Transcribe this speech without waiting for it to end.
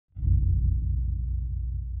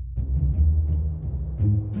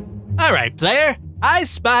All right, player. I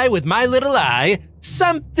spy with my little eye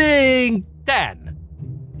something 10.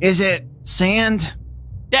 Is it sand?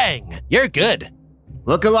 Dang, you're good.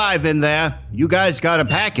 Look alive in there. You guys got a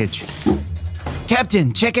package.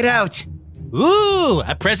 Captain, check it out. Ooh,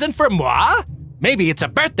 a present for moi? Maybe it's a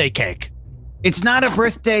birthday cake. It's not a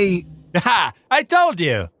birthday. Ha! I told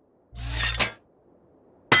you.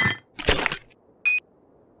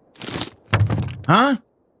 Huh?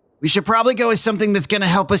 We should probably go with something that's gonna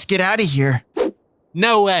help us get out of here.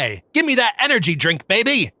 No way. Give me that energy drink,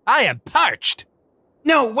 baby. I am parched.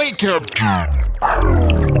 No, wait,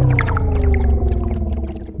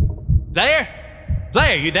 Player?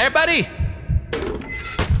 Player, you there, buddy?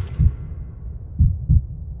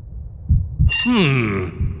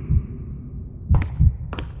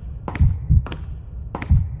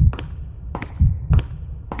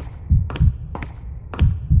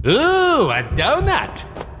 Ooh, a donut.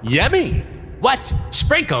 Yummy. What?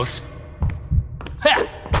 Sprinkles? Ha!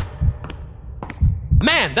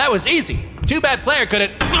 Man, that was easy. Too bad player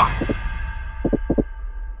couldn't.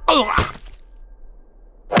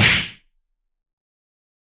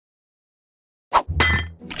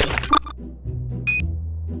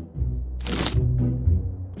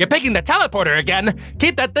 You're picking the teleporter again.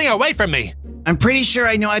 Keep that thing away from me. I'm pretty sure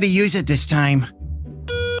I know how to use it this time.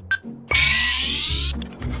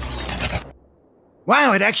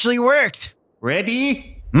 Wow, it actually worked.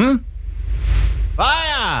 Ready?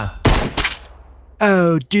 Fire!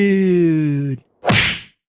 Oh, dude.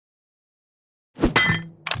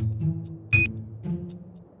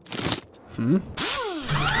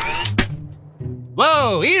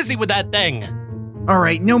 Whoa, easy with that thing. All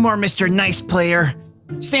right, no more Mr. Nice Player.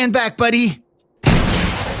 Stand back, buddy.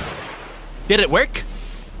 Did it work?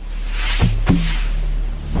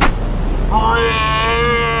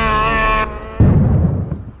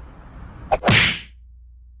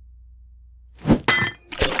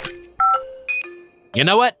 You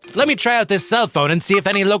know what? Let me try out this cell phone and see if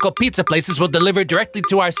any local pizza places will deliver directly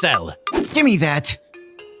to our cell. Give me that.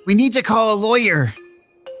 We need to call a lawyer.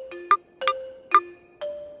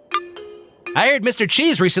 I heard Mr.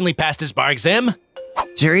 Cheese recently passed his bar exam.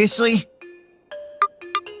 Seriously?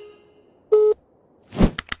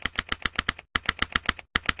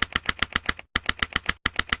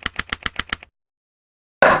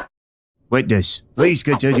 Witness, please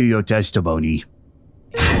continue your testimony.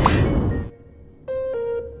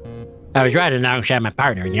 I was riding alongside my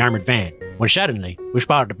partner in the armored van when suddenly we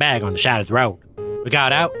spotted a bag on the side of the road. We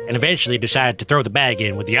got out and eventually decided to throw the bag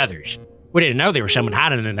in with the others. We didn't know there was someone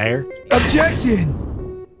hiding in there.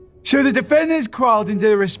 Objection! So the defendants crawled into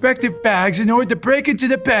their respective bags in order to break into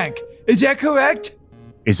the bank. Is that correct?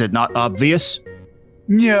 Is it not obvious?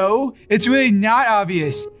 No, it's really not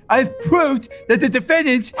obvious. I've proved that the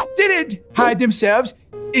defendants didn't hide themselves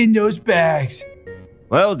in those bags.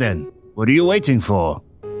 Well then, what are you waiting for?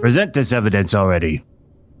 Present this evidence already.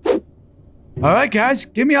 All right, guys,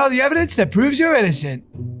 give me all the evidence that proves you're innocent.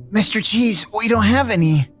 Mr. Cheese, we don't have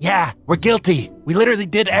any. Yeah, we're guilty. We literally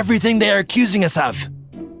did everything they are accusing us of.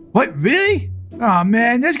 What, really? Oh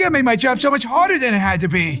man, that's gonna make my job so much harder than it had to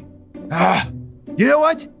be. You know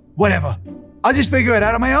what? Whatever. I'll just figure it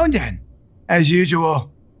out on my own then. As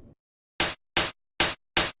usual.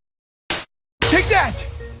 Take that!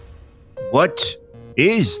 What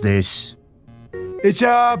is this? It's,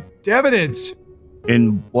 evidence.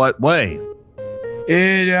 In what way?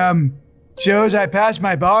 It, shows I passed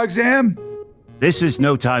my bar exam. This is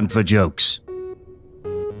no time for jokes.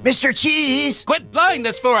 Mr. Cheese! Quit blowing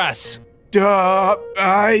this for us! Take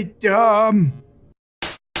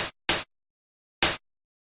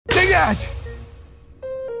that!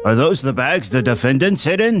 Are those the bags the defendants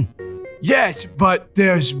hid in? Yes, but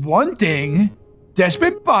there's one thing that's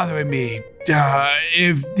been bothering me.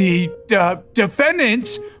 If the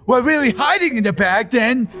defendants were really hiding in the bag,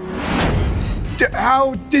 then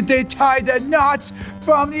how did they tie the knots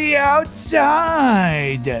from the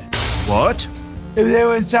outside? What? If they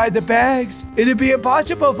were inside the bags, it'd be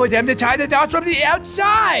impossible for them to tie the knots from the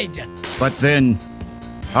outside. But then,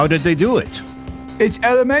 how did they do it? It's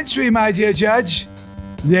elementary, my dear judge.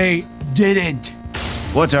 They didn't.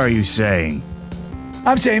 What are you saying?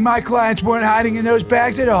 I'm saying my clients weren't hiding in those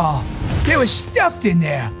bags at all. They were stuffed in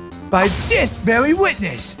there by this very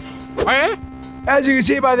witness. Huh? As you can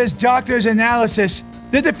see by this doctor's analysis,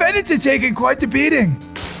 the defendants had taken quite the beating.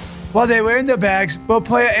 While they were in the bags, both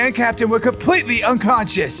player and captain were completely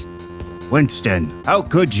unconscious. Winston, how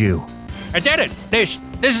could you? I did it! This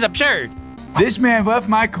is absurd! This man left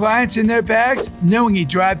my clients in their bags, knowing he'd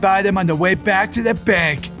drive by them on the way back to the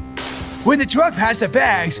bank. When the truck passed the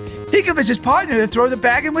bags, he convinced his partner to throw the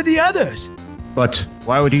bag in with the others. But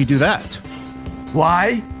why would he do that?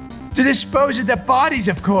 Why? To dispose of the bodies,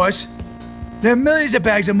 of course. There are millions of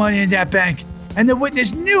bags of money in that bank, and the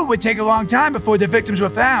witness knew it would take a long time before the victims were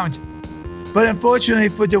found. But unfortunately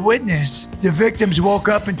for the witness, the victims woke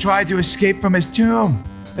up and tried to escape from his tomb,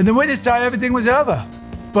 and the witness thought everything was over.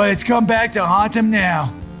 But it's come back to haunt him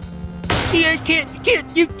now. You can't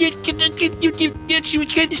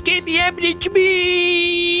be happening to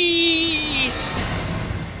me.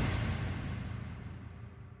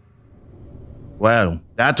 Well,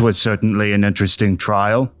 that was certainly an interesting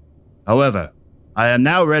trial. However, I am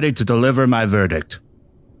now ready to deliver my verdict.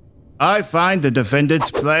 I find the defendant's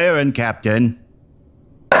player and captain.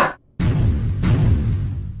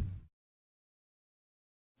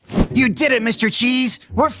 You did it, Mr. Cheese!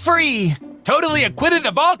 We're free! Totally acquitted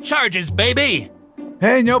of all charges, baby!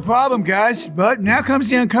 Hey, no problem, guys. But now comes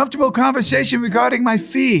the uncomfortable conversation regarding my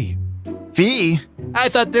fee. Fee? I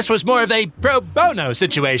thought this was more of a pro bono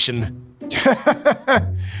situation.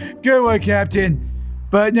 Good one, Captain.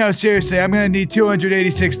 But no, seriously, I'm gonna need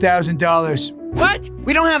 $286,000. What?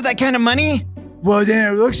 We don't have that kind of money! Well,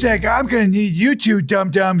 then it looks like I'm gonna need you two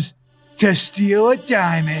dum-dums to steal a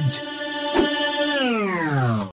diamond.